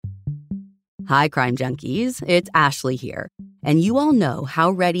Hi, Crime Junkies. It's Ashley here. And you all know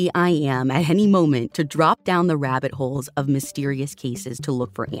how ready I am at any moment to drop down the rabbit holes of mysterious cases to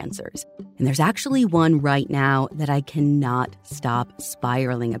look for answers. And there's actually one right now that I cannot stop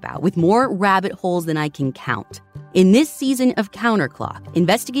spiraling about, with more rabbit holes than I can count. In this season of Counterclock,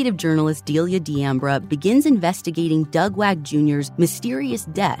 investigative journalist Delia D'Ambra begins investigating Doug Wag Jr.'s mysterious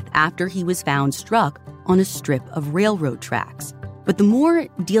death after he was found struck on a strip of railroad tracks. But the more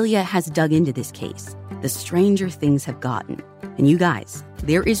Delia has dug into this case, the stranger things have gotten. And you guys,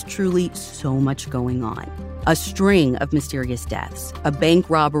 there is truly so much going on. A string of mysterious deaths, a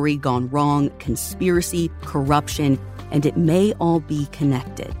bank robbery gone wrong, conspiracy, corruption, and it may all be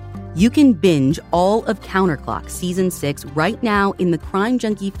connected. You can binge all of Counterclock Season 6 right now in the Crime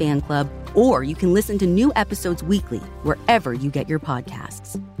Junkie fan club, or you can listen to new episodes weekly wherever you get your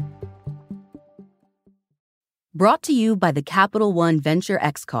podcasts. Brought to you by the Capital One Venture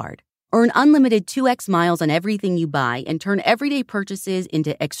X card. Earn unlimited 2x miles on everything you buy and turn everyday purchases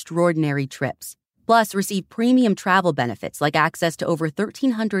into extraordinary trips. Plus, receive premium travel benefits like access to over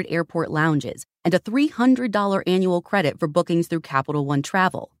 1,300 airport lounges and a $300 annual credit for bookings through Capital One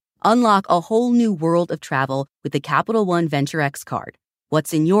Travel. Unlock a whole new world of travel with the Capital One Venture X card.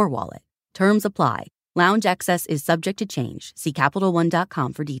 What's in your wallet? Terms apply. Lounge access is subject to change. See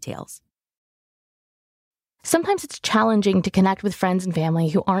CapitalOne.com for details. Sometimes it's challenging to connect with friends and family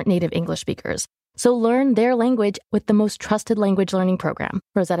who aren't native English speakers. So learn their language with the most trusted language learning program,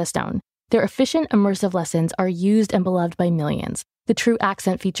 Rosetta Stone. Their efficient, immersive lessons are used and beloved by millions. The True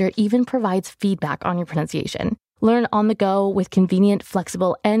Accent feature even provides feedback on your pronunciation. Learn on the go with convenient,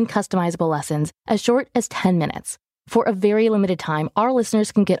 flexible, and customizable lessons as short as 10 minutes. For a very limited time, our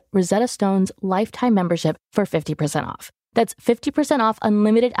listeners can get Rosetta Stone's lifetime membership for 50% off. That's 50% off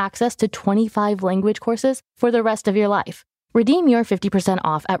unlimited access to 25 language courses for the rest of your life. Redeem your 50%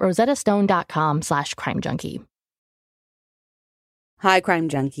 off at rosettastone.com/crimejunkie. Hi, Crime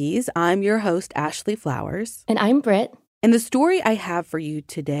Junkies. I'm your host, Ashley Flowers. And I'm Britt. And the story I have for you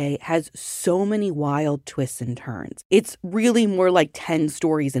today has so many wild twists and turns. It's really more like 10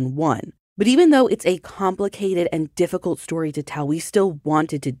 stories in one. But even though it's a complicated and difficult story to tell, we still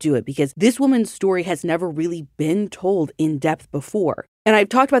wanted to do it because this woman's story has never really been told in depth before. And I've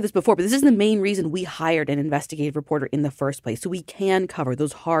talked about this before, but this is the main reason we hired an investigative reporter in the first place, so we can cover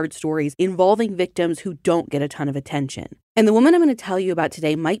those hard stories involving victims who don't get a ton of attention. And the woman I'm going to tell you about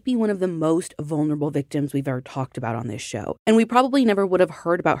today might be one of the most vulnerable victims we've ever talked about on this show. And we probably never would have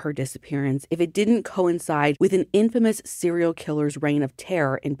heard about her disappearance if it didn't coincide with an infamous serial killer's reign of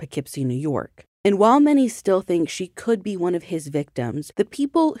terror in Poughkeepsie, New York. And while many still think she could be one of his victims, the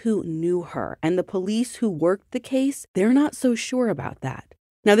people who knew her and the police who worked the case, they're not so sure about that.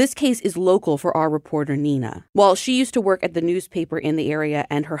 Now, this case is local for our reporter, Nina. While she used to work at the newspaper in the area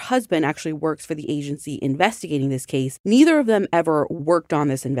and her husband actually works for the agency investigating this case, neither of them ever worked on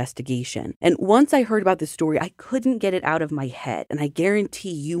this investigation. And once I heard about this story, I couldn't get it out of my head, and I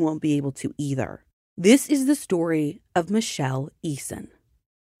guarantee you won't be able to either. This is the story of Michelle Eason.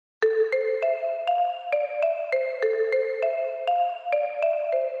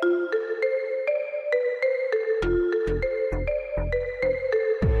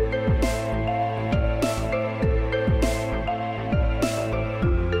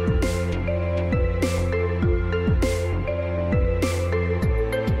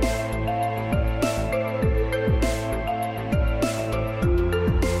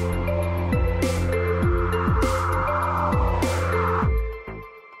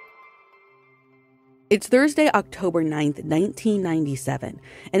 It's Thursday, October 9th, 1997,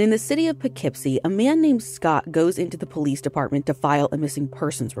 and in the city of Poughkeepsie, a man named Scott goes into the police department to file a missing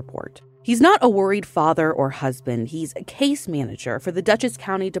persons report. He's not a worried father or husband. He's a case manager for the Dutchess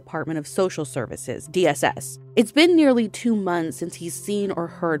County Department of Social Services, DSS. It's been nearly 2 months since he's seen or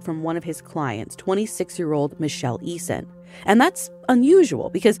heard from one of his clients, 26-year-old Michelle Eason. And that's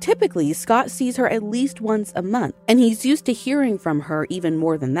unusual because typically Scott sees her at least once a month, and he's used to hearing from her even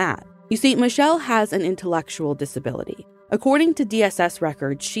more than that. You see, Michelle has an intellectual disability. According to DSS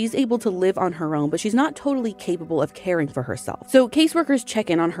records, she's able to live on her own, but she's not totally capable of caring for herself. So caseworkers check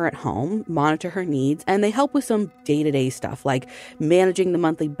in on her at home, monitor her needs, and they help with some day-to-day stuff like managing the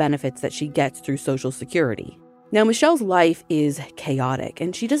monthly benefits that she gets through Social Security. Now, Michelle's life is chaotic,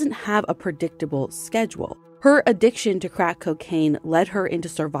 and she doesn't have a predictable schedule. Her addiction to crack cocaine led her into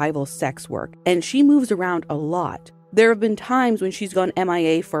survival sex work, and she moves around a lot. There have been times when she's gone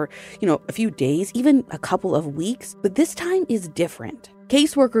MIA for, a few days, even a couple of weeks, but this time is different.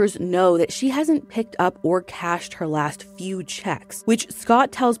 Caseworkers know that she hasn't picked up or cashed her last few checks, which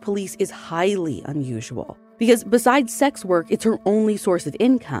Scott tells police is highly unusual. because besides sex work, it's her only source of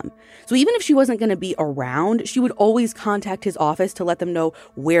income. So even if she wasn't going to be around, she would always contact his office to let them know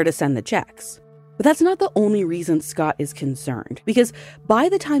where to send the checks. But that's not the only reason Scott is concerned, because by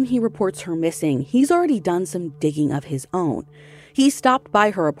the time he reports her missing, he's already done some digging of his own. He stopped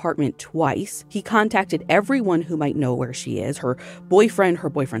by her apartment twice. He contacted everyone who might know where she is, her boyfriend, her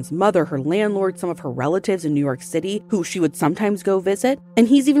boyfriend's mother, her landlord, some of her relatives in New York City, who she would sometimes go visit. And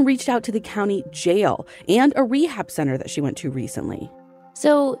he's even reached out to the county jail and a rehab center that she went to recently.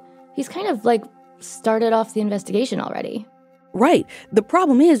 So he's kind of like started off the investigation already. Right. The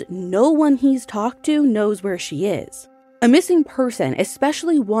problem is no one he's talked to knows where she is. A missing person,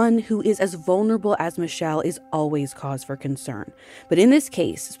 especially one who is as vulnerable as Michelle, is always cause for concern. But in this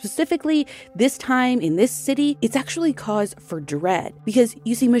case, specifically this time in this city, it's actually cause for dread. Because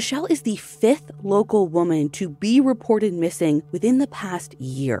you see, Michelle is the 5th local woman to be reported missing within the past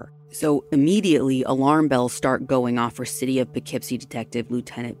year. So immediately, alarm bells start going off for City of Poughkeepsie Detective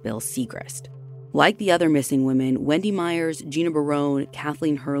Lieutenant Bill Segrist. Like the other missing women, Wendy Myers, Gina Barone,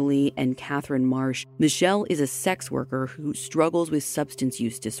 Kathleen Hurley, and Catherine Marsh, Michelle is a sex worker who struggles with substance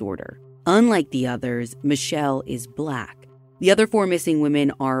use disorder. Unlike the others, Michelle is Black. The other 4 missing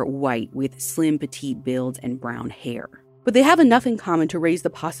women are white with slim, petite builds and brown hair. But they have enough in common to raise the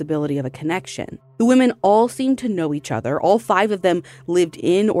possibility of a connection. The women all seem to know each other. All 5 of them lived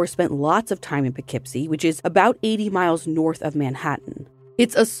in or spent lots of time in Poughkeepsie, which is about 80 miles north of Manhattan.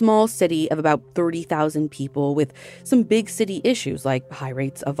 It's a small city of about 30,000 people with some big city issues like high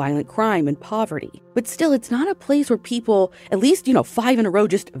rates of violent crime and poverty. But still, it's not a place where people, at least, 5 in a row,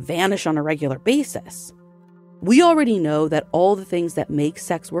 just vanish on a regular basis. We already know that all the things that make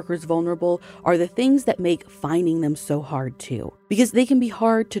sex workers vulnerable are the things that make finding them so hard too. Because they can be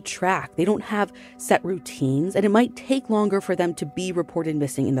hard to track, they don't have set routines, and it might take longer for them to be reported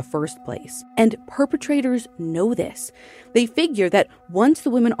missing in the first place. And perpetrators know this. They figure that once the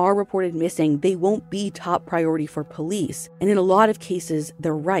women are reported missing, they won't be top priority for police. And in a lot of cases,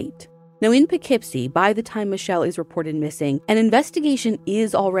 they're right. Now, in Poughkeepsie, by the time Michelle is reported missing, an investigation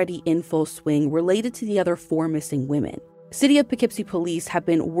is already in full swing related to the other 4 missing women. City of Poughkeepsie police have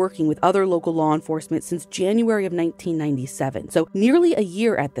been working with other local law enforcement since January of 1997, so nearly a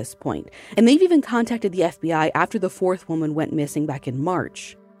year at this point. And they've even contacted the FBI after the 4th woman went missing back in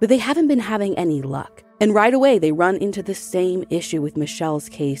March. But they haven't been having any luck. And right away, they run into the same issue with Michelle's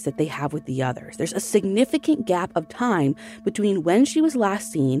case that they have with the others. There's a significant gap of time between when she was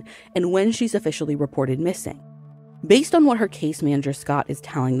last seen and when she's officially reported missing. Based on what her case manager, Scott, is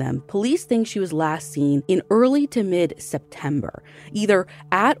telling them, police think she was last seen in early to mid-September, either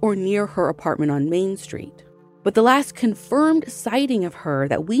at or near her apartment on Main Street. But the last confirmed sighting of her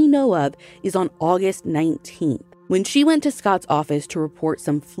that we know of is on August 19th. When she went to Scott's office to report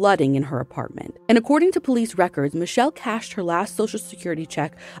some flooding in her apartment. And according to police records, Michelle cashed her last Social Security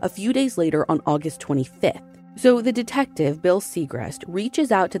check a few days later on August 25th. So the detective, Bill Segrist,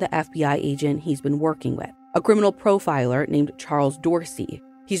 reaches out to the FBI agent he's been working with, a criminal profiler named Charles Dorsey.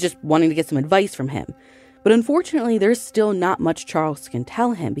 He's just wanting to get some advice from him. But unfortunately, there's still not much Charles can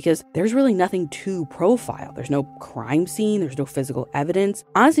tell him because there's really nothing to profile. There's no crime scene, there's no physical evidence.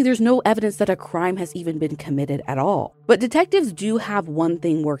 Honestly, there's no evidence that a crime has even been committed at all. But detectives do have one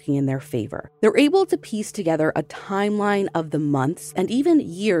thing working in their favor. They're able to piece together a timeline of the months and even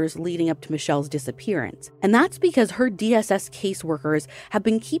years leading up to Michelle's disappearance. And that's because her DSS caseworkers have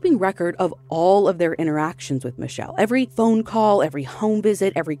been keeping record of all of their interactions with Michelle. Every phone call, every home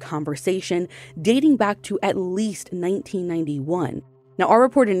visit, every conversation, dating back to at least 1991. Now, our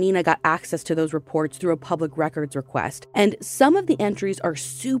reporter Nina got access to those reports through a public records request, and some of the entries are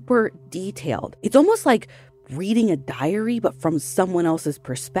super detailed. It's almost like reading a diary, but from someone else's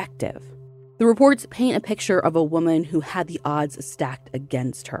perspective. The reports paint a picture of a woman who had the odds stacked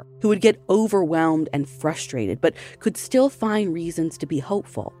against her, who would get overwhelmed and frustrated, but could still find reasons to be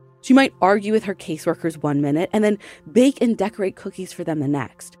hopeful. She might argue with her caseworkers one minute and then bake and decorate cookies for them the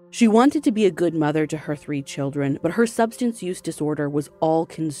next. She wanted to be a good mother to her 3 children, but her substance use disorder was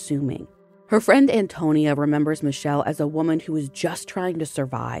all-consuming. Her friend Antonia remembers Michelle as a woman who was just trying to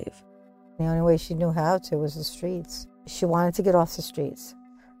survive. The only way she knew how to was the streets. She wanted to get off the streets.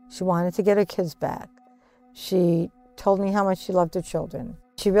 She wanted to get her kids back. She told me how much she loved her children.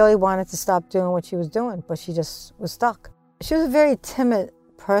 She really wanted to stop doing what she was doing, but she just was stuck. She was a very timid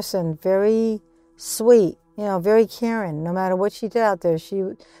person, very sweet, very caring. No matter what she did out there, she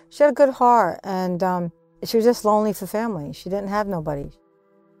had a good heart, and she was just lonely for family. She didn't have nobody.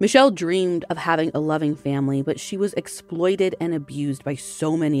 Michelle dreamed of having a loving family, but she was exploited and abused by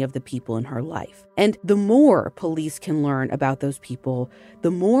so many of the people in her life. And the more police can learn about those people, the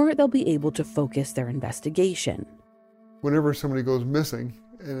more they'll be able to focus their investigation. Whenever somebody goes missing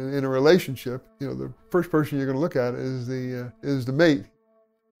in a relationship, the first person you're going to look at is the mate.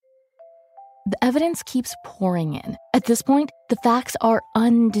 The evidence keeps pouring in. At this point, the facts are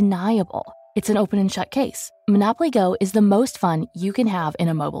undeniable. It's an open and shut case. Monopoly Go is the most fun you can have in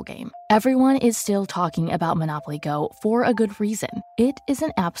a mobile game. Everyone is still talking about Monopoly Go for a good reason. It is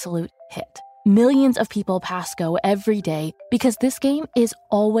an absolute hit. Millions of people pass Go every day because this game is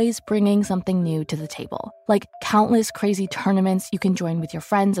always bringing something new to the table, like countless crazy tournaments you can join with your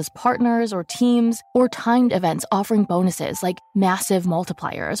friends as partners or teams, or timed events offering bonuses like massive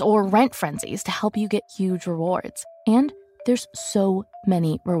multipliers or rent frenzies to help you get huge rewards. And there's so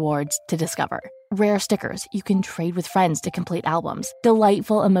many rewards to discover. Rare stickers you can trade with friends to complete albums,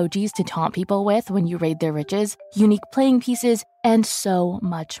 delightful emojis to taunt people with when you raid their riches, unique playing pieces, and so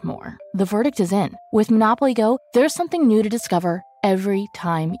much more. The verdict is in. With Monopoly Go, there's something new to discover every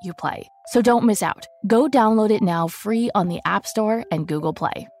time you play. So don't miss out. Go download it now free on the App Store and Google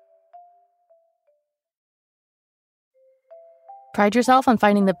Play. Pride yourself on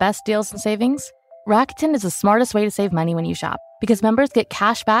finding the best deals and savings? Rakuten is the smartest way to save money when you shop because members get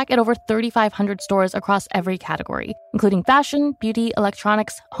cash back at over 3,500 stores across every category, including fashion, beauty,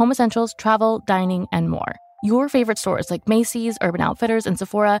 electronics, home essentials, travel, dining, and more. Your favorite stores like Macy's, Urban Outfitters, and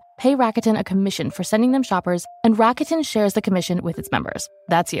Sephora pay Rakuten a commission for sending them shoppers, and Rakuten shares the commission with its members.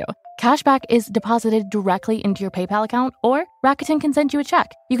 That's you. Cashback is deposited directly into your PayPal account, or Rakuten can send you a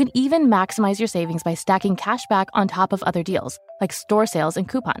check. You can even maximize your savings by stacking cashback on top of other deals, like store sales and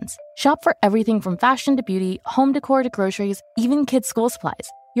coupons. Shop for everything from fashion to beauty, home decor to groceries, even kids' school supplies.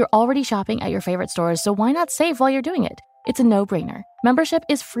 You're already shopping at your favorite stores, so why not save while you're doing it? It's a no-brainer. Membership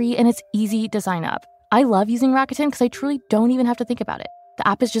is free and it's easy to sign up. I love using Rakuten because I truly don't even have to think about it. The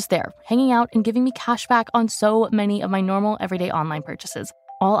app is just there, hanging out and giving me cash back on so many of my normal everyday online purchases.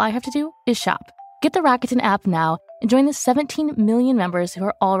 All I have to do is shop. Get the Rakuten app now and join the 17 million members who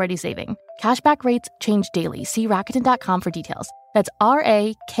are already saving. Cashback rates change daily. See Rakuten.com for details. That's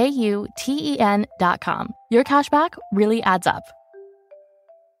RAKUTEN.com. Your cashback really adds up.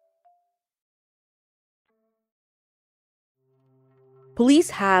 Police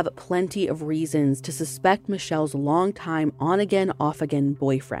have plenty of reasons to suspect Michelle's longtime on-again, off-again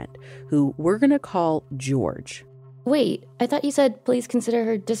boyfriend, who we're going to call George. Wait, I thought you said police consider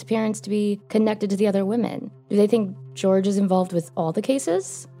her disappearance to be connected to the other women. Do they think George is involved with all the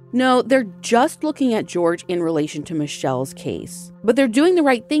cases? No, they're just looking at George in relation to Michelle's case. But they're doing the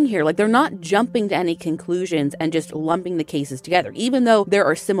right thing here. They're not jumping to any conclusions and just lumping the cases together. Even though there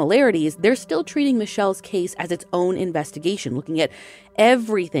are similarities, they're still treating Michelle's case as its own investigation, looking at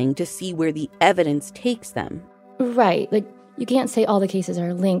everything to see where the evidence takes them. Right. You can't say all the cases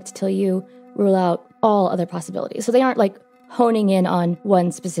are linked till you rule out all other possibilities. So they aren't, honing in on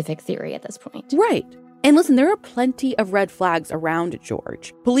one specific theory at this point. Right. And listen, there are plenty of red flags around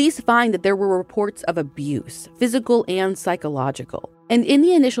George. Police find that there were reports of abuse, physical and psychological. And in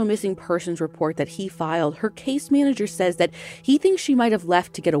the initial missing persons report that he filed, her case manager says that he thinks she might have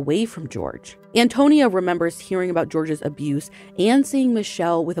left to get away from George. Antonia remembers hearing about George's abuse and seeing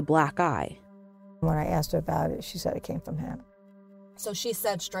Michelle with a black eye. When I asked her about it, she said it came from him. So she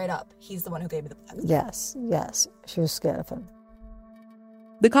said straight up, he's the one who gave me the black eye. Yes. She was scared of him.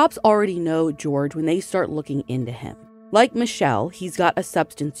 The cops already know George when they start looking into him. Like Michelle, he's got a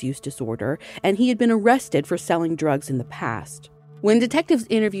substance use disorder, and he had been arrested for selling drugs in the past. When detectives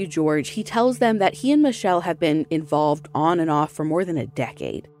interview George, he tells them that he and Michelle have been involved on and off for more than a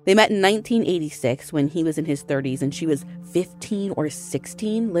decade. They met in 1986 when he was in his 30s and she was 15 or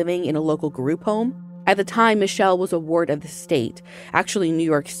 16, living in a local group home. At the time, Michelle was a ward of the state, actually New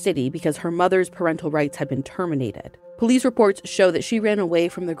York City, because her mother's parental rights had been terminated. Police reports show that she ran away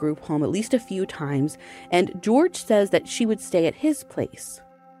from the group home at least a few times, and George says that she would stay at his place.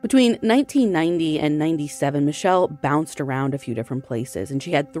 Between 1990 and 97, Michelle bounced around a few different places, and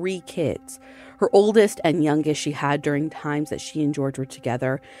she had 3 kids. Her oldest and youngest she had during times that she and George were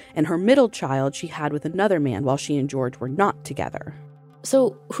together, and her middle child she had with another man while she and George were not together.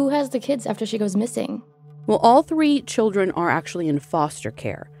 So who has the kids after she goes missing? Well, all 3 children are actually in foster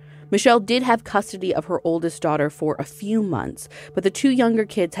care. Michelle did have custody of her oldest daughter for a few months, but the 2 younger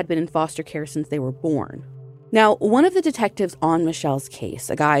kids had been in foster care since they were born. Now, one of the detectives on Michelle's case,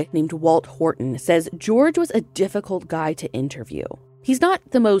 a guy named Walt Horton, says George was a difficult guy to interview. He's not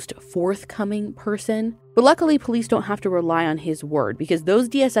the most forthcoming person, but luckily police don't have to rely on his word because those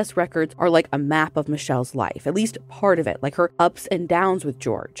DSS records are like a map of Michelle's life, at least part of it, like her ups and downs with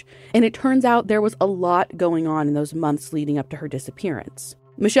George. And it turns out there was a lot going on in those months leading up to her disappearance.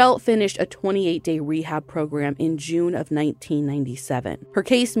 Michelle finished a 28-day rehab program in June of 1997. Her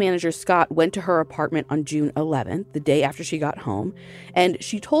case manager, Scott, went to her apartment on June 11th, the day after she got home, and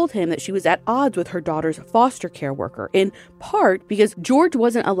she told him that she was at odds with her daughter's foster care worker, in part because George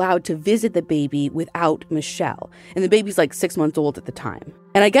wasn't allowed to visit the baby without Michelle, and the baby's like 6 months old at the time.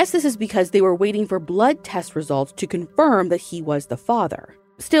 And I guess this is because they were waiting for blood test results to confirm that he was the father.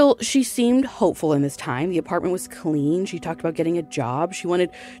 Still, she seemed hopeful in this time. The apartment was clean. She talked about getting a job. She wanted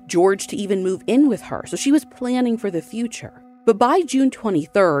George to even move in with her, so she was planning for the future. But by June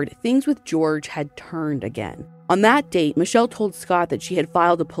 23rd, things with George had turned again. On that date, Michelle told Scott that she had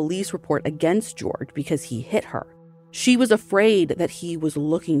filed a police report against George because he hit her. She was afraid that he was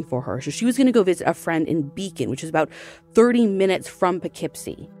looking for her, so she was going to go visit a friend in Beacon, which is about 30 minutes from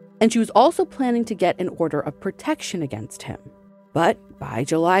Poughkeepsie. And she was also planning to get an order of protection against him. But by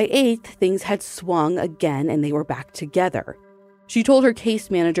July 8th, things had swung again and they were back together. She told her case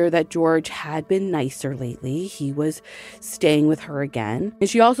manager that George had been nicer lately. He was staying with her again. And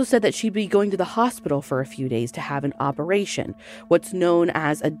she also said that she'd be going to the hospital for a few days to have an operation, what's known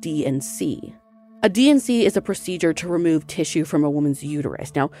as a D&C. A D&C is a procedure to remove tissue from a woman's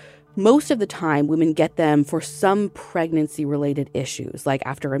uterus. Now, most of the time, women get them for some pregnancy-related issues, like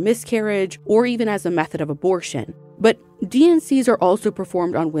after a miscarriage or even as a method of abortion. But D&Cs are also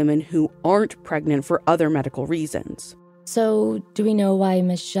performed on women who aren't pregnant for other medical reasons. So, do we know why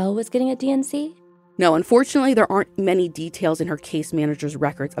Michelle was getting a D&C? No, unfortunately, there aren't many details in her case manager's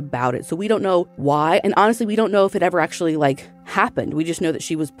records about it, so we don't know why. And honestly, we don't know if it ever actually, happened. We just know that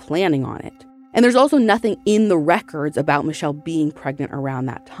she was planning on it. And there's also nothing in the records about Michelle being pregnant around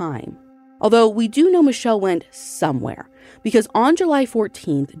that time. Although we do know Michelle went somewhere, because on July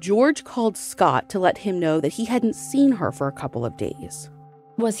 14th, George called Scott to let him know that he hadn't seen her for a couple of days.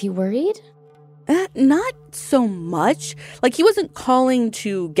 Was he worried? Not so much. He wasn't calling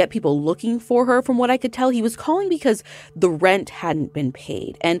to get people looking for her, from what I could tell. He was calling because the rent hadn't been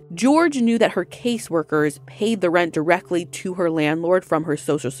paid. And George knew that her caseworkers paid the rent directly to her landlord from her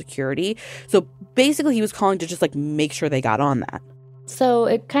Social Security. So basically, he was calling to just, make sure they got on that. So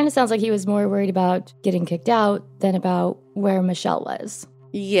it kind of sounds like he was more worried about getting kicked out than about where Michelle was.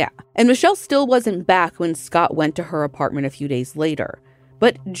 Yeah. And Michelle still wasn't back when Scott went to her apartment a few days later.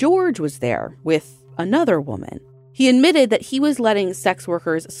 But George was there with another woman. He admitted that he was letting sex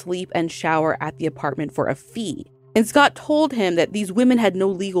workers sleep and shower at the apartment for a fee. And Scott told him that these women had no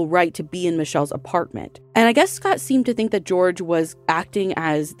legal right to be in Michelle's apartment. And I guess Scott seemed to think that George was acting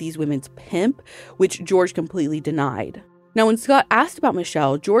as these women's pimp, which George completely denied. Now, when Scott asked about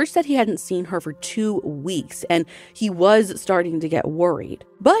Michelle, George said he hadn't seen her for 2 weeks, and he was starting to get worried.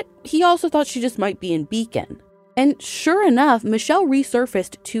 But he also thought she just might be in Beacon. And sure enough, Michelle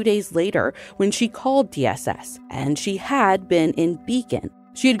resurfaced 2 days later when she called DSS, and she had been in Beacon.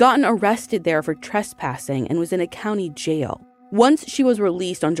 She had gotten arrested there for trespassing and was in a county jail. Once she was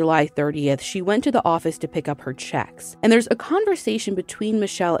released on July 30th, she went to the office to pick up her checks. And there's a conversation between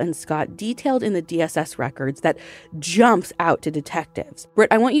Michelle and Scott detailed in the DSS records that jumps out to detectives.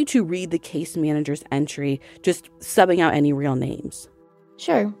 Britt, I want you to read the case manager's entry, just subbing out any real names.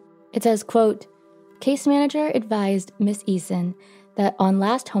 Sure. It says, quote, "Case manager advised Miss Eason that on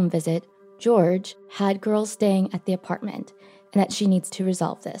last home visit, George had girls staying at the apartment and that she needs to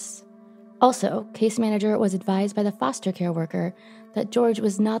resolve this. Also, case manager was advised by the foster care worker that George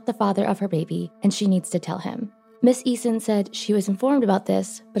was not the father of her baby and she needs to tell him. Miss Eason said she was informed about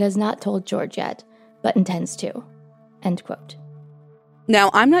this but has not told George yet, but intends to." End quote.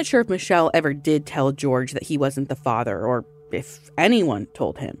 Now, I'm not sure if Michelle ever did tell George that he wasn't the father or if anyone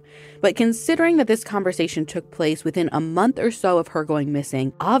told him. But considering that this conversation took place within a month or so of her going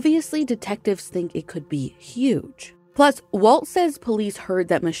missing, obviously detectives think it could be huge. Plus, Walt says police heard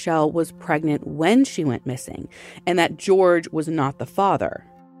that Michelle was pregnant when she went missing, and that George was not the father.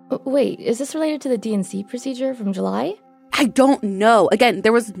 Wait, is this related to the D&C procedure from July? I don't know. Again,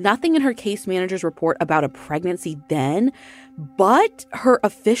 there was nothing in her case manager's report about a pregnancy then, but her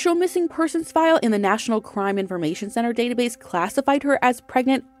official missing persons file in the National Crime Information Center database classified her as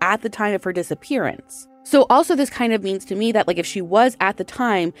pregnant at the time of her disappearance. So also this kind of means to me that if she was at the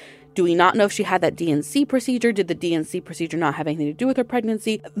time, do we not know if she had that D&C procedure? Did the D&C procedure not have anything to do with her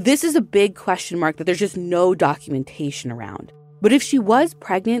pregnancy? This is a big question mark that there's just no documentation around. But if she was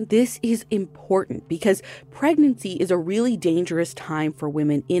pregnant, this is important because pregnancy is a really dangerous time for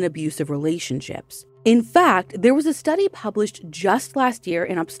women in abusive relationships. In fact, there was a study published just last year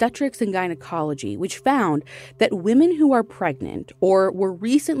in Obstetrics and Gynecology, which found that women who are pregnant or were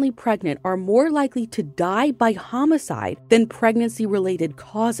recently pregnant are more likely to die by homicide than pregnancy-related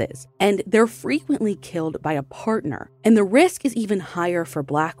causes, and they're frequently killed by a partner. And the risk is even higher for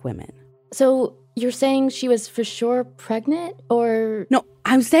Black women. So you're saying she was for sure pregnant, or? No,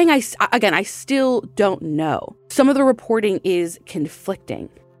 I'm saying I still don't know. Some of the reporting is conflicting.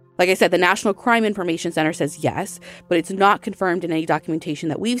 Like I said, the National Crime Information Center says yes, but it's not confirmed in any documentation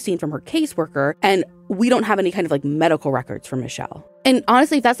that we've seen from her caseworker, and we don't have any kind of medical records for Michelle. And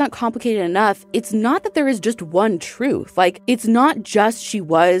honestly, if that's not complicated enough, it's not that there is just one truth. It's not just she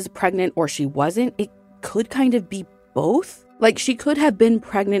was pregnant or she wasn't. It could kind of be both. She could have been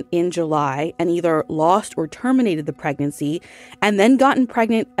pregnant in July and either lost or terminated the pregnancy and then gotten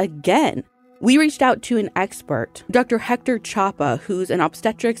pregnant again. We reached out to an expert, Dr. Hector Chapa, who's an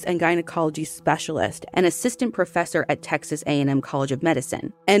obstetrics and gynecology specialist and assistant professor at Texas A&M College of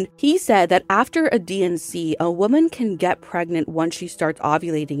Medicine. And he said that after a D&C, a woman can get pregnant once she starts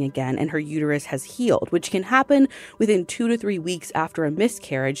ovulating again and her uterus has healed, which can happen within 2 to 3 weeks after a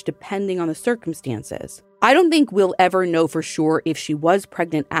miscarriage, depending on the circumstances. I don't think we'll ever know for sure if she was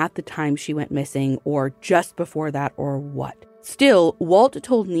pregnant at the time she went missing or just before that or what. Still, Walt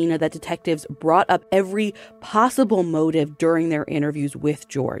told Nina that detectives brought up every possible motive during their interviews with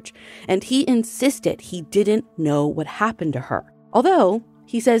George, and he insisted he didn't know what happened to her. Although,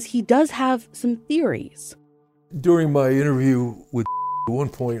 he says he does have some theories. During my interview with at one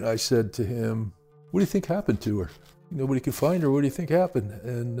point, I said to him, "What do you think happened to her? Nobody could find her. What do you think happened?"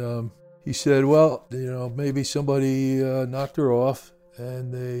 And he said, "Well, maybe somebody knocked her off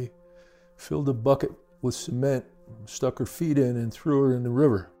and they filled a bucket with cement, stuck her feet in and threw her in the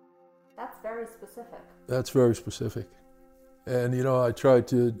river." That's very specific. That's very specific. And, I tried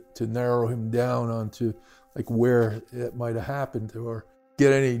to narrow him down onto where it might have happened or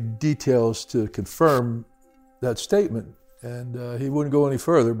get any details to confirm that statement. And he wouldn't go any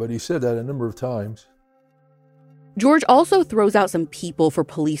further, but he said that a number of times. George also throws out some people for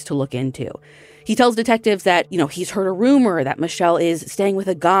police to look into. He tells detectives that, he's heard a rumor that Michelle is staying with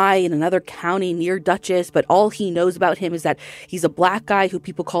a guy in another county near Dutchess, but all he knows about him is that he's a Black guy who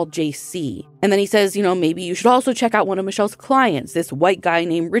people call JC. And then he says, maybe you should also check out one of Michelle's clients, this white guy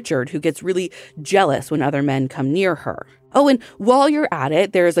named Richard, who gets really jealous when other men come near her. Oh, and while you're at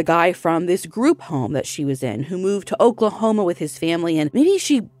it, there's a guy from this group home that she was in who moved to Oklahoma with his family, and maybe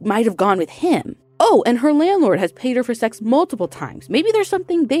she might have gone with him. Oh, and her landlord has paid her for sex multiple times. Maybe there's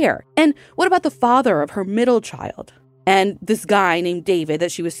something there. And what about the father of her middle child? And this guy named David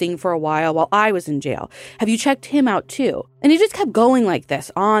that she was seeing for a while I was in jail. Have you checked him out too? And he just kept going like this,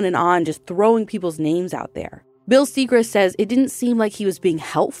 on and on, just throwing people's names out there. Bill Segrist says it didn't seem like he was being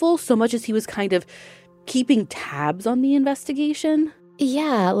helpful so much as he was kind of keeping tabs on the investigation.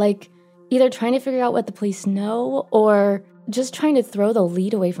 Yeah, either trying to figure out what the police know or just trying to throw the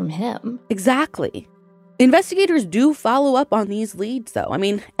lead away from him. Exactly. Investigators do follow up on these leads, though.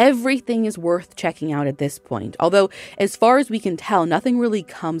 Everything is worth checking out at this point, although as far as we can tell, nothing really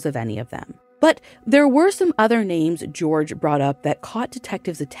comes of any of them. But there were some other names George brought up that caught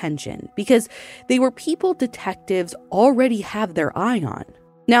detectives' attention because they were people detectives already have their eye on.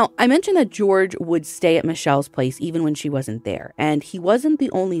 Now, I mentioned that George would stay at Michelle's place even when she wasn't there, and he wasn't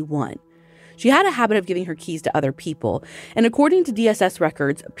the only one. She had a habit of giving her keys to other people, and according to DSS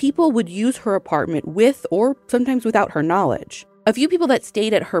records, people would use her apartment with or sometimes without her knowledge. A few people that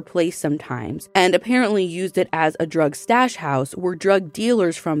stayed at her place sometimes, and apparently used it as a drug stash house, were drug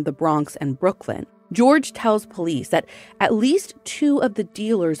dealers from the Bronx and Brooklyn. George tells police that at least 2 of the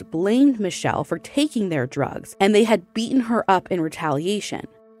dealers blamed Michelle for taking their drugs, and they had beaten her up in retaliation.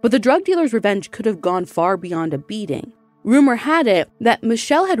 But the drug dealers' revenge could have gone far beyond a beating. Rumor had it that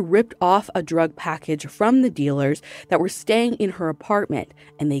Michelle had ripped off a drug package from the dealers that were staying in her apartment,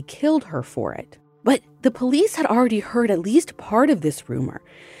 and they killed her for it. But the police had already heard at least part of this rumor,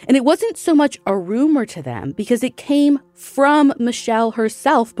 and it wasn't so much a rumor to them because it came from Michelle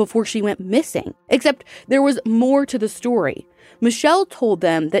herself before she went missing. Except there was more to the story. Michelle told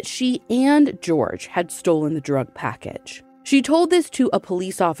them that she and George had stolen the drug package. She told this to a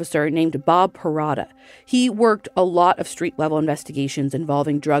police officer named Bob Parada. He worked a lot of street-level investigations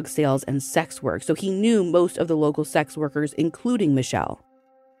involving drug sales and sex work, so he knew most of the local sex workers, including Michelle.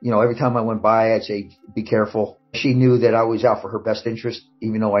 Every time I went by, I'd say, be careful. She knew that I was out for her best interest,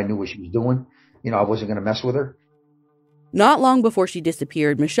 even though I knew what she was doing. I wasn't going to mess with her. Not long before she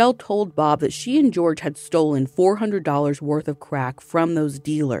disappeared, Michelle told Bob that she and George had stolen $400 worth of crack from those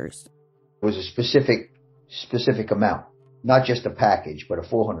dealers. It was a specific amount. Not just a package, but a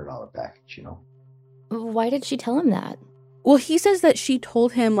 $400 package, Why did she tell him that? Well, he says that she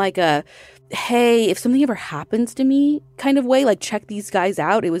told him like a, hey, if something ever happens to me kind of way, like check these guys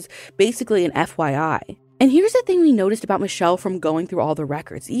out. It was basically an FYI. And here's the thing we noticed about Michelle from going through all the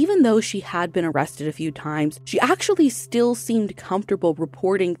records. Even though she had been arrested a few times, she actually still seemed comfortable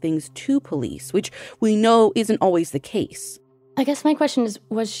reporting things to police, which we know isn't always the case. I guess my question is,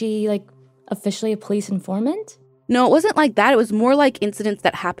 was she like officially a police informant? No, it wasn't like that. It was more like incidents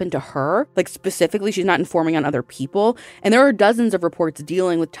that happened to her. Like specifically, she's not informing on other people. And there are dozens of reports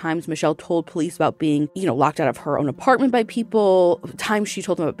dealing with times Michelle told police about being, locked out of her own apartment by people, times she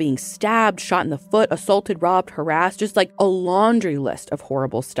told them about being stabbed, shot in the foot, assaulted, robbed, harassed, just like a laundry list of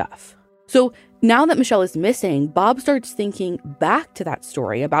horrible stuff. So now that Michelle is missing, Bob starts thinking back to that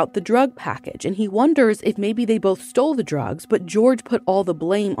story about the drug package. And he wonders if maybe they both stole the drugs, but George put all the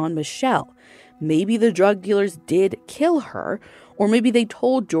blame on Michelle. Maybe the drug dealers did kill her, or maybe they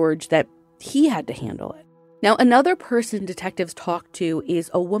told George that he had to handle it. Now, another person detectives talk to is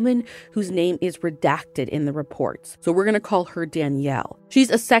a woman whose name is redacted in the reports. So we're going to call her Danielle.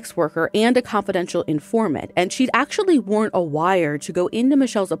 She's a sex worker and a confidential informant, and she'd actually worn a wire to go into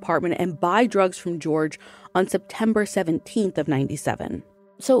Michelle's apartment and buy drugs from George on September 17th of 97.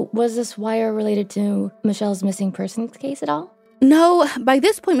 So was this wire related to Michelle's missing persons case at all? No, by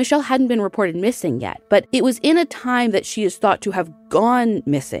this point, Michelle hadn't been reported missing yet, but it was in a time that she is thought to have gone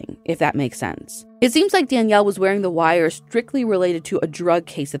missing, if that makes sense. It seems like Danielle was wearing the wire strictly related to a drug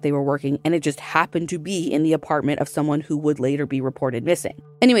case that they were working, and it just happened to be in the apartment of someone who would later be reported missing.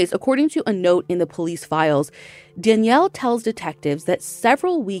 Anyways, according to a note in the police files, Danielle tells detectives that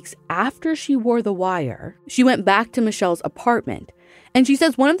several weeks after she wore the wire, she went back to Michelle's apartment. And she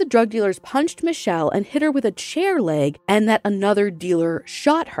says one of the drug dealers punched Michelle and hit her with a chair leg, and that another dealer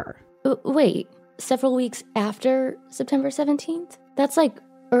shot her. Wait, several weeks after September 17th? That's like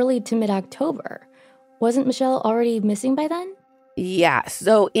early to mid-October. Wasn't Michelle already missing by then? Yeah,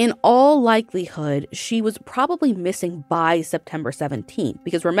 so in all likelihood, she was probably missing by September 17th.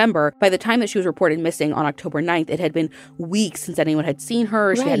 Because remember, by the time that she was reported missing on October 9th, it had been weeks since anyone had seen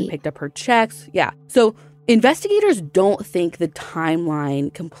her. She hadn't picked up her checks. Yeah, so investigators don't think the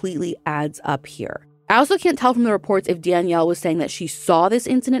timeline completely adds up here. I also can't tell from the reports if Danielle was saying that she saw this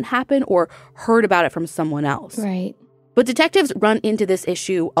incident happen or heard about it from someone else. Right. But detectives run into this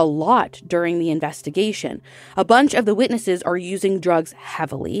issue a lot during the investigation. A bunch of the witnesses are using drugs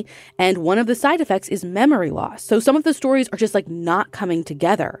heavily, and one of the side effects is memory loss. So some of the stories are just like not coming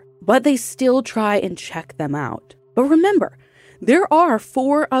together, but they still try and check them out. But remember, there are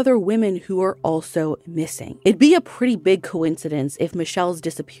 4 other women who are also missing. It'd be a pretty big coincidence if Michelle's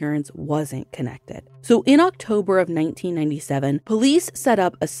disappearance wasn't connected. So in October of 1997, police set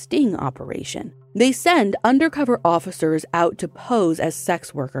up a sting operation. They send undercover officers out to pose as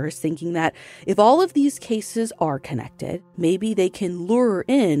sex workers, thinking that if all of these cases are connected, maybe they can lure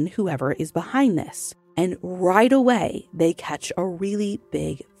in whoever is behind this. And right away, they catch a really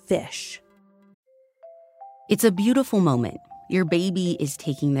big fish. It's a beautiful moment. Your baby is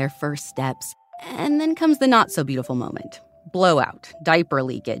taking their first steps, and then comes the not-so-beautiful moment. Blowout, diaper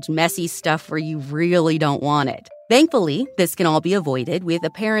leakage, messy stuff where you really don't want it. Thankfully, this can all be avoided with a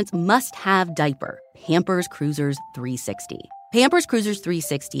parent's must-have diaper, Pampers Cruisers 360. Pampers Cruisers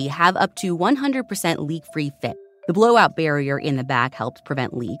 360 have up to 100% leak-free fit. The blowout barrier in the back helps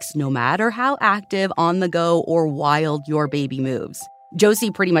prevent leaks, no matter how active, on the go, or wild your baby moves.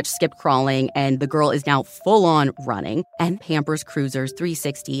 Josie pretty much skipped crawling, and the girl is now full-on running, and Pampers Cruisers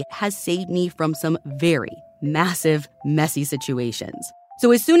 360 has saved me from some very massive, messy situations.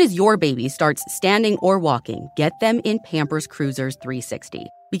 So as soon as your baby starts standing or walking, get them in Pampers Cruisers 360.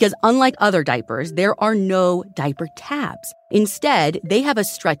 Because unlike other diapers, there are no diaper tabs. Instead, they have a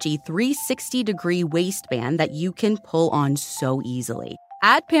stretchy 360-degree waistband that you can pull on so easily.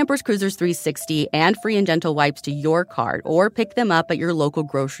 Add Pampers Cruisers 360 and Free and Gentle wipes to your cart or pick them up at your local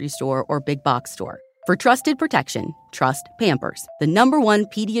grocery store or big box store. For trusted protection, trust Pampers, the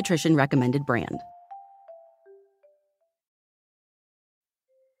 #1 pediatrician recommended brand.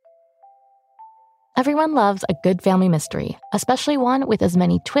 Everyone loves a good family mystery, especially one with as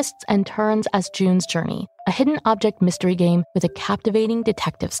many twists and turns as June's Journey, a hidden object mystery game with a captivating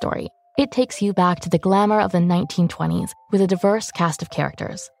detective story. It takes you back to the glamour of the 1920s with a diverse cast of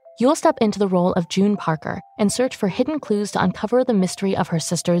characters. You'll step into the role of June Parker and search for hidden clues to uncover the mystery of her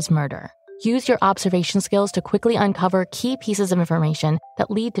sister's murder. Use your observation skills to quickly uncover key pieces of information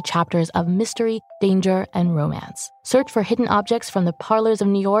that lead to chapters of mystery, danger, and romance. Search for hidden objects from the parlors of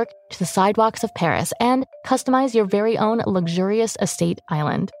New York to the sidewalks of Paris, and customize your very own luxurious estate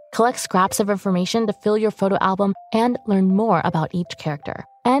island. Collect scraps of information to fill your photo album and learn more about each character.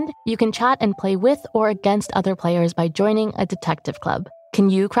 And you can chat and play with or against other players by joining a detective club. Can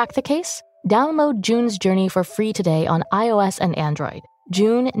you crack the case? Download June's Journey for free today on iOS and Android.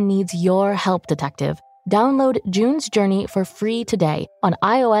 June needs your help, detective. Download June's Journey for free today on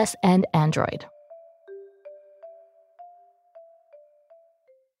iOS and Android.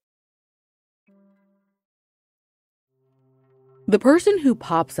 The person who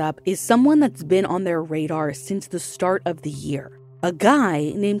pops up is someone that's been on their radar since the start of the year, a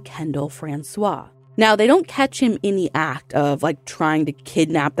guy named Kendall Francois. Now, they don't catch him in the act of trying to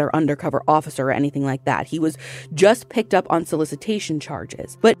kidnap their undercover officer or anything like that. He was just picked up on solicitation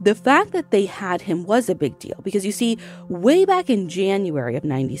charges. But the fact that they had him was a big deal because you see, way back in January of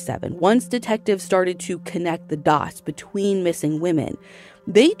 97, once detectives started to connect the dots between missing women,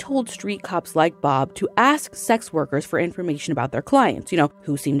 they told street cops like Bob to ask sex workers for information about their clients,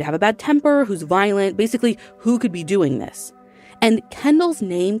 who seemed to have a bad temper, who's violent, basically who could be doing this. And Kendall's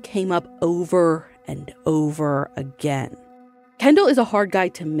name came up over and over again. Kendall is a hard guy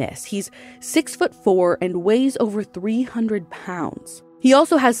to miss. He's 6'4" and weighs over 300 pounds. He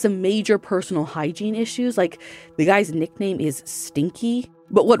also has some major personal hygiene issues, like the guy's nickname is Stinky.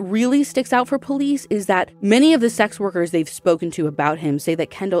 But what really sticks out for police is that many of the sex workers they've spoken to about him say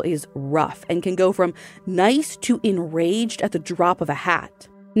that Kendall is rough and can go from nice to enraged at the drop of a hat.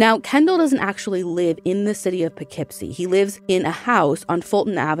 Now, Kendall doesn't actually live in the city of Poughkeepsie. He lives in a house on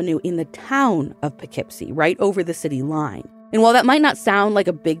Fulton Avenue in the town of Poughkeepsie, right over the city line. And while that might not sound like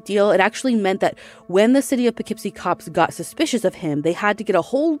a big deal, it actually meant that when the city of Poughkeepsie cops got suspicious of him, they had to get a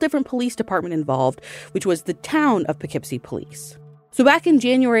whole different police department involved, which was the town of Poughkeepsie Police. So back in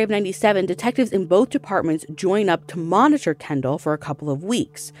January of 97, detectives in both departments join up to monitor Kendall for a couple of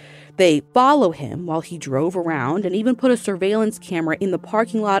weeks. They follow him while he drove around and even put a surveillance camera in the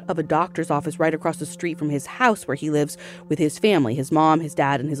parking lot of a doctor's office right across the street from his house where he lives with his family, his mom, his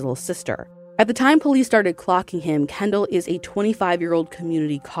dad, and his little sister. At the time police started clocking him, Kendall is a 25-year-old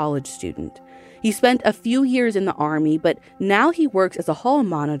community college student. He spent a few years in the Army, but now he works as a hall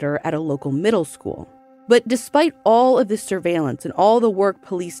monitor at a local middle school. But despite all of this surveillance and all the work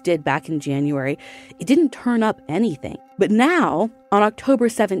police did back in January, it didn't turn up anything. But now, on October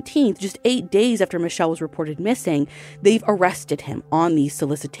 17th, just 8 days after Michelle was reported missing, they've arrested him on these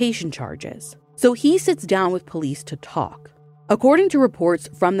solicitation charges. So he sits down with police to talk. According to reports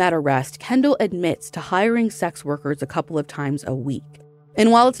from that arrest, Kendall admits to hiring sex workers a couple of times a week. And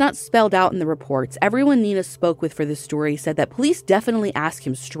while it's not spelled out in the reports, everyone Nina spoke with for this story said that police definitely asked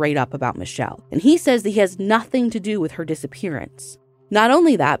him straight up about Michelle. And he says that he has nothing to do with her disappearance. Not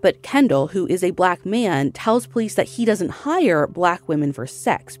only that, but Kendall, who is a black man, tells police that he doesn't hire black women for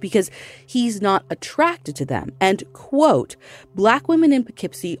sex because he's not attracted to them. And, quote, black women in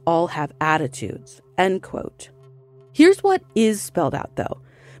Poughkeepsie all have attitudes, end quote. Here's what is spelled out, though.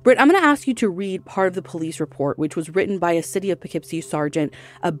 Britt, I'm going to ask you to read part of the police report, which was written by a City of Poughkeepsie sergeant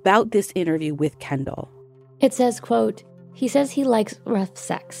about this interview with Kendall. It says, quote, he says he likes rough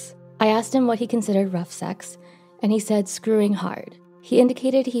sex. I asked him what he considered rough sex, and he said screwing hard. He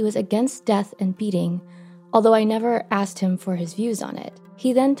indicated he was against death and beating, although I never asked him for his views on it.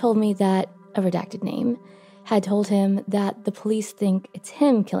 He then told me that a redacted name had told him that the police think it's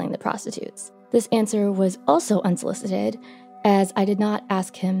him killing the prostitutes. This answer was also unsolicited, as I did not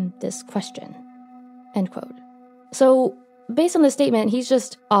ask him this question, end quote. So, based on the statement, he's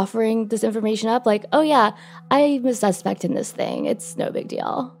just offering this information up like, oh yeah, I'm a suspect in this thing. It's no big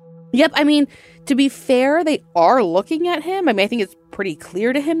deal. Yep, I mean, to be fair, they are looking at him. I think it's pretty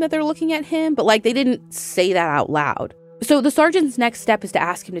clear to him that they're looking at him, but they didn't say that out loud. So the sergeant's next step is to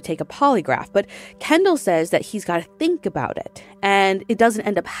ask him to take a polygraph, but Kendall says that he's got to think about it, and it doesn't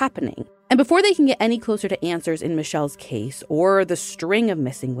end up happening. And before they can get any closer to answers in Michelle's case or the string of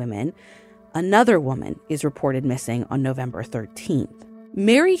missing women, another woman is reported missing on November 13th.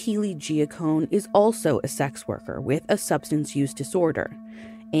 Mary Healy Giacone is also a sex worker with a substance use disorder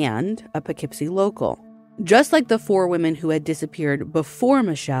and a Poughkeepsie local. Just like the 4 women who had disappeared before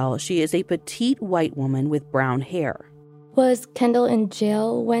Michelle, she is a petite white woman with brown hair. Was Kendall in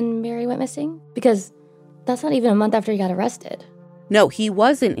jail when Mary went missing? Because that's not even a month after he got arrested. No, he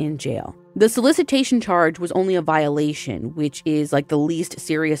wasn't in jail. The solicitation charge was only a violation, which is the least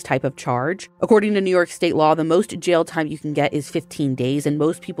serious type of charge. According to New York state law, the most jail time you can get is 15 days, and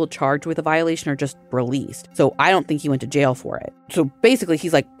most people charged with a violation are just released. So I don't think he went to jail for it. So basically,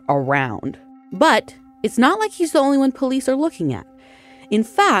 he's around. But it's not like he's the only one police are looking at. In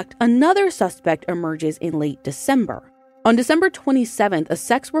fact, another suspect emerges in late December. On December 27th, a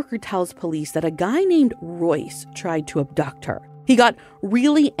sex worker tells police that a guy named Royce tried to abduct her. He got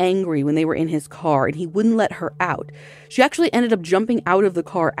really angry when they were in his car and he wouldn't let her out. She actually ended up jumping out of the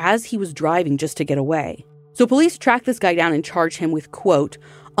car as he was driving just to get away. So police tracked this guy down and charged him with, quote,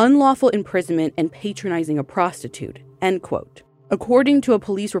 unlawful imprisonment and patronizing a prostitute, end quote. According to a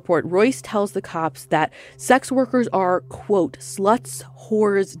police report, Royce tells the cops that sex workers are, quote, sluts,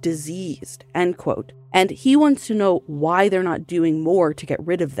 whores, diseased, end quote. And he wants to know why they're not doing more to get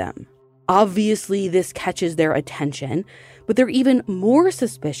rid of them. Obviously, this catches their attention, but they're even more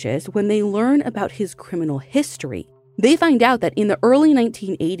suspicious when they learn about his criminal history. They find out that in the early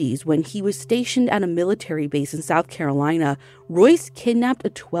 1980s, when he was stationed at a military base in South Carolina, Royce kidnapped a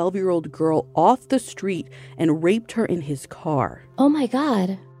 12-year-old girl off the street and raped her in his car. Oh my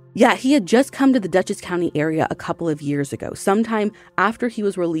God. Yeah, he had just come to the Dutchess County area a couple of years ago, sometime after he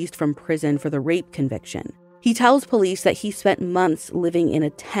was released from prison for the rape conviction. He tells police that he spent months living in a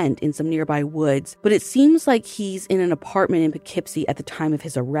tent in some nearby woods, but it seems like he's in an apartment in Poughkeepsie at the time of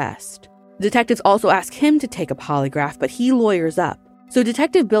his arrest. Detectives also ask him to take a polygraph, but he lawyers up. So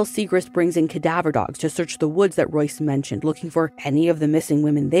Detective Bill Segrist brings in cadaver dogs to search the woods that Royce mentioned, looking for any of the missing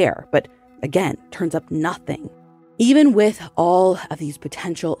women there. But again, turns up nothing. Even with all of these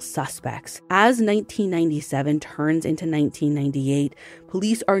potential suspects, as 1997 turns into 1998,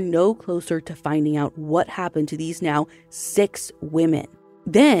 police are no closer to finding out what happened to these now 6 women.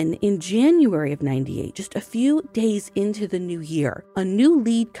 Then, in January of 98, just a few days into the new year, a new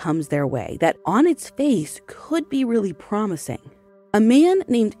lead comes their way that on its face could be really promising. A man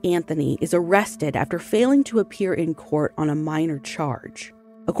named Anthony is arrested after failing to appear in court on a minor charge.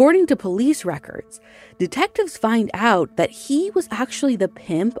 According to police records, detectives find out that he was actually the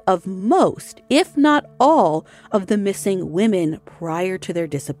pimp of most, if not all, of the missing women prior to their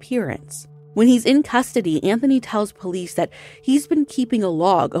disappearance. When he's in custody, Anthony tells police that he's been keeping a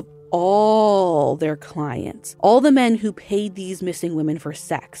log of all their clients, all the men who paid these missing women for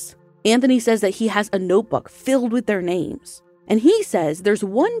sex. Anthony says that he has a notebook filled with their names. And he says there's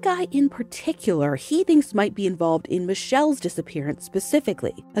one guy in particular he thinks might be involved in Michelle's disappearance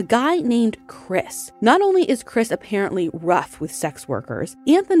specifically, a guy named Chris. Not only is Chris apparently rough with sex workers,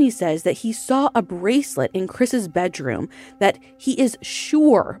 Anthony says that he saw a bracelet in Chris's bedroom that he is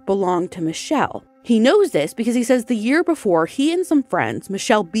sure belonged to Michelle. He knows this because he says the year before, he and some friends,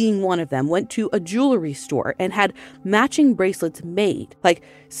 Michelle being one of them, went to a jewelry store and had matching bracelets made, like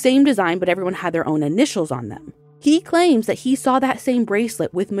same design, but everyone had their own initials on them. He claims that he saw that same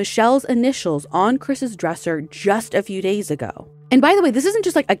bracelet with Michelle's initials on Chris's dresser just a few days ago. And by the way, this isn't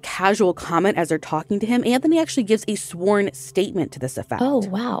just like a casual comment as they're talking to him. Anthony actually gives a sworn statement to this effect. Oh,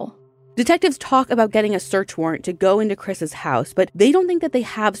 wow. Detectives talk about getting a search warrant to go into Chris's house, but they don't think that they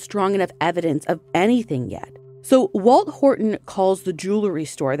have strong enough evidence of anything yet. So Walt Horton calls the jewelry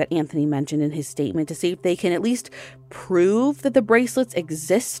store that Anthony mentioned in his statement to see if they can at least prove that the bracelets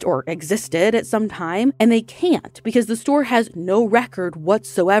exist or existed at some time, and they can't because the store has no record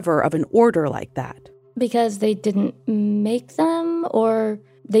whatsoever of an order like that. Because they didn't make them, or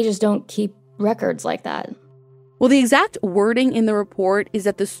they just don't keep records like that? Well, the exact wording in the report is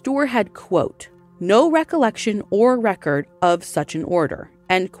that the store had, quote, no recollection or record of such an order,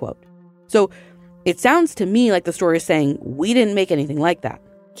 end quote. So it sounds to me like the store is saying, we didn't make anything like that.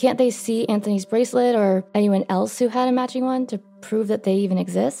 Can't they see Anthony's bracelet or anyone else who had a matching one to prove that they even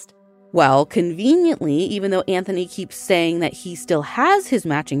exist? Well, conveniently, even though Anthony keeps saying that he still has his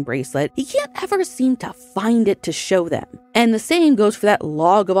matching bracelet, he can't ever seem to find it to show them. And the same goes for that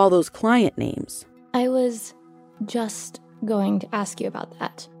log of all those client names. I was just going to ask you about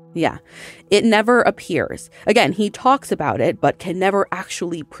that. Yeah, it never appears. Again, he talks about it, but can never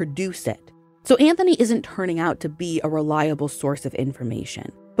actually produce it. So Anthony isn't turning out to be a reliable source of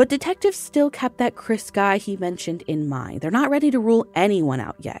information. But detectives still kept that Chris guy he mentioned in mind. They're not ready to rule anyone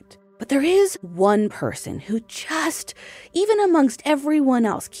out yet. But there is one person who just, even amongst everyone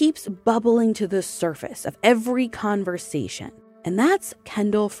else, keeps bubbling to the surface of every conversation. And that's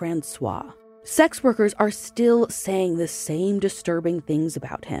Kendall Francois. Sex workers are still saying the same disturbing things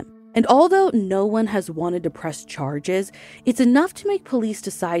about him. And although no one has wanted to press charges, it's enough to make police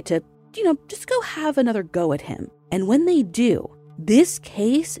decide to just go have another go at him. And when they do, this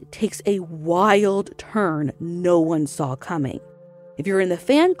case takes a wild turn no one saw coming. If you're in the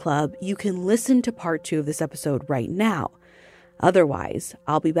fan club, you can listen to part 2 of this episode right now. Otherwise,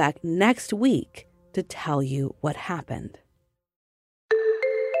 I'll be back next week to tell you what happened.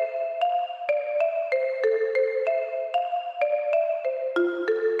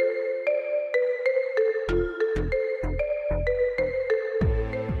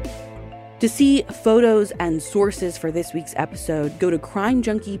 To see photos and sources for this week's episode, go to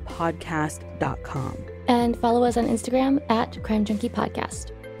crimejunkiepodcast.com. And follow us on Instagram at Crime Junkie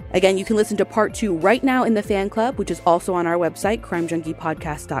Podcast. Again, you can listen to part 2 right now in the fan club, which is also on our website,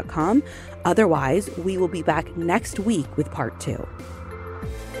 crimejunkiepodcast.com. Otherwise, we will be back next week with part 2.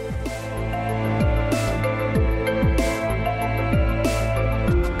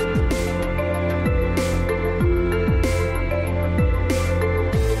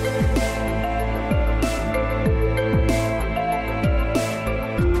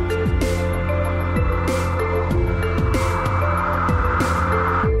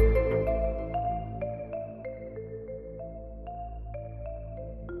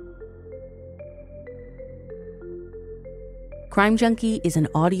 Crime Junkie is an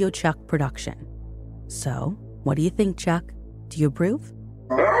Audio Chuck production. So, what do you think, Chuck? Do you approve?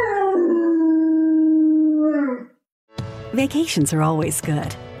 Vacations are always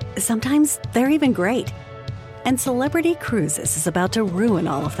good. Sometimes they're even great. And Celebrity Cruises is about to ruin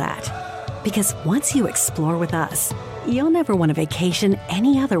all of that. Because once you explore with us, you'll never want a vacation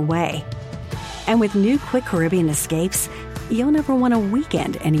any other way. And with new Quick Caribbean Escapes, you'll never want a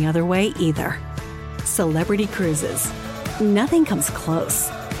weekend any other way either. Celebrity Cruises. Nothing comes close.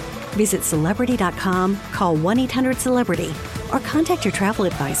 Visit Celebrity.com, call 1-800-CELEBRITY, or contact your travel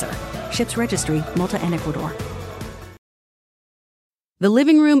advisor. Ships Registry, Malta and Ecuador. The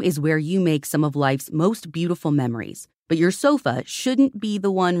living room is where you make some of life's most beautiful memories, but your sofa shouldn't be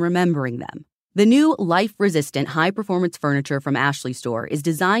the one remembering them. The new life-resistant high-performance furniture from Ashley Store is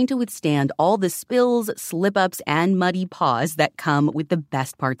designed to withstand all the spills, slip-ups, and muddy paws that come with the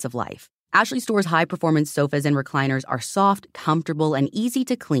best parts of life. Ashley Store's high-performance sofas and recliners are soft, comfortable, and easy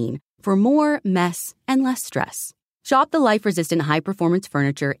to clean for more mess and less stress. Shop the life-resistant high-performance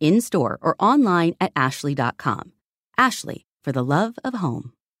furniture in-store or online at ashley.com. Ashley, for the love of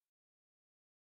home.